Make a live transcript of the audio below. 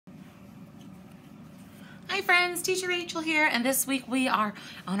Hi friends, Teacher Rachel here, and this week we are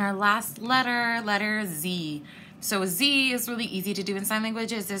on our last letter Z. So Z is really easy to do in sign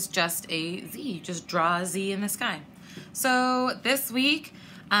languages. It's just a Z. You just draw a Z in the sky. So this week,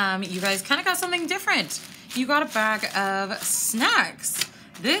 you guys kind of got something different. You got a bag of snacks.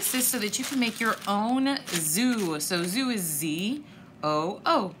 This is so that you can make your own zoo. So zoo is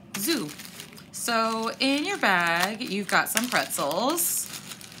Z-O-O, zoo. So in your bag, you've got some pretzels,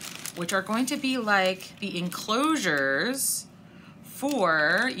 which are going to be like the enclosures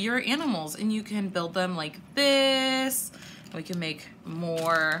for your animals. And you can build them like this. We can make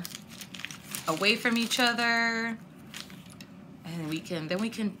more away from each other. And then we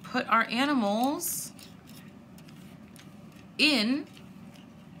can put our animals in,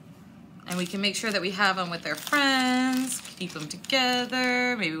 and we can make sure that we have them with their friends, keep them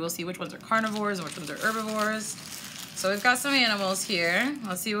together. Maybe we'll see which ones are carnivores and which ones are herbivores. So we've got some animals here.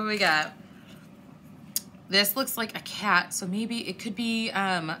 Let's see what we got. This looks like a cat, so maybe it could be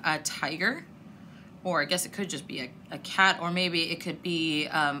a tiger, or I guess it could just be a cat, or maybe it could be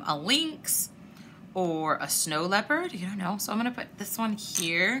a lynx or a snow leopard. You don't know. So I'm gonna put this one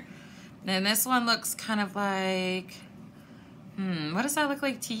here. And this one looks kind of like, what does that look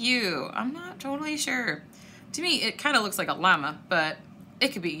like to you? I'm not totally sure. To me, it kind of looks like a llama, but it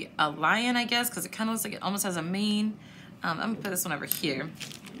could be a lion, I guess, because it kind of looks like it almost has a mane. I'm gonna put this one over here.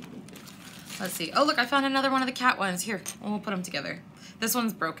 Let's see. Oh, look, I found another one of the cat ones. Here, we'll put them together. This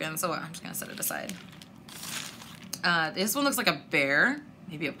one's broken, so I'm just gonna set it aside. This one looks like a bear,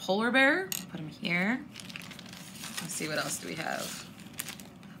 maybe a polar bear. Put him here. Let's see, what else do we have?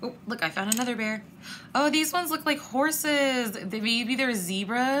 Oh, look, I found another bear. Oh, these ones look like horses. Maybe they're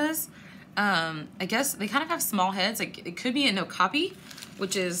zebras. I guess they kind of have small heads. Like it could be an okapi,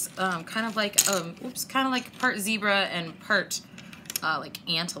 which is kind of like part zebra and part like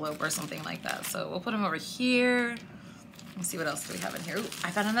antelope or something like that. So we'll put them over here. Let's see what else do we have in here. Ooh,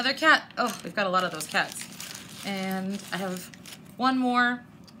 I found another cat. Oh, we've got a lot of those cats. And I have one more.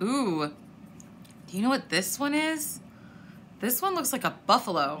 Ooh, do you know what this one is? This one looks like a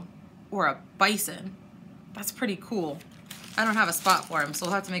buffalo or a bison. That's pretty cool. I don't have a spot for him, so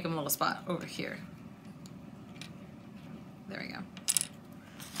we'll have to make him a little spot over here. There we go.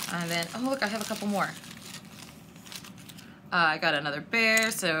 And then, oh look, I have a couple more. I got another bear,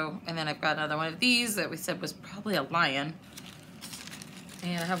 and then I've got another one of these that we said was probably a lion.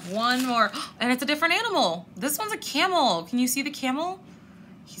 And I have one more, and it's a different animal. This one's a camel. Can you see the camel?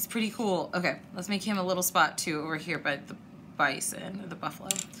 He's pretty cool. Okay, let's make him a little spot too over here by the bison or the buffalo.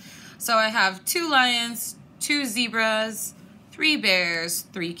 So I have 2 lions, 2 zebras, 3 bears,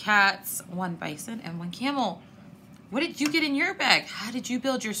 3 cats, 1 bison, and 1 camel. What did you get in your bag? How did you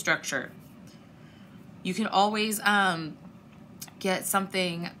build your structure? You can always get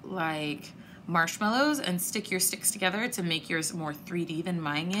something like marshmallows and stick your sticks together to make yours more 3D than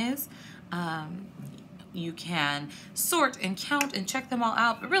mine is. You can sort and count and check them all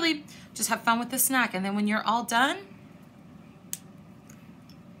out, but really just have fun with the snack. And then when you're all done,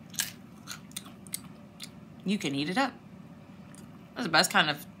 you can eat it up. Those are the best kind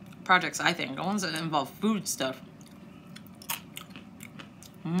of projects, I think. The ones that involve food stuff.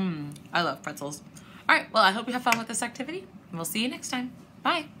 I love pretzels. All right, well, I hope you have fun with this activity, and we'll see you next time.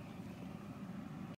 Bye.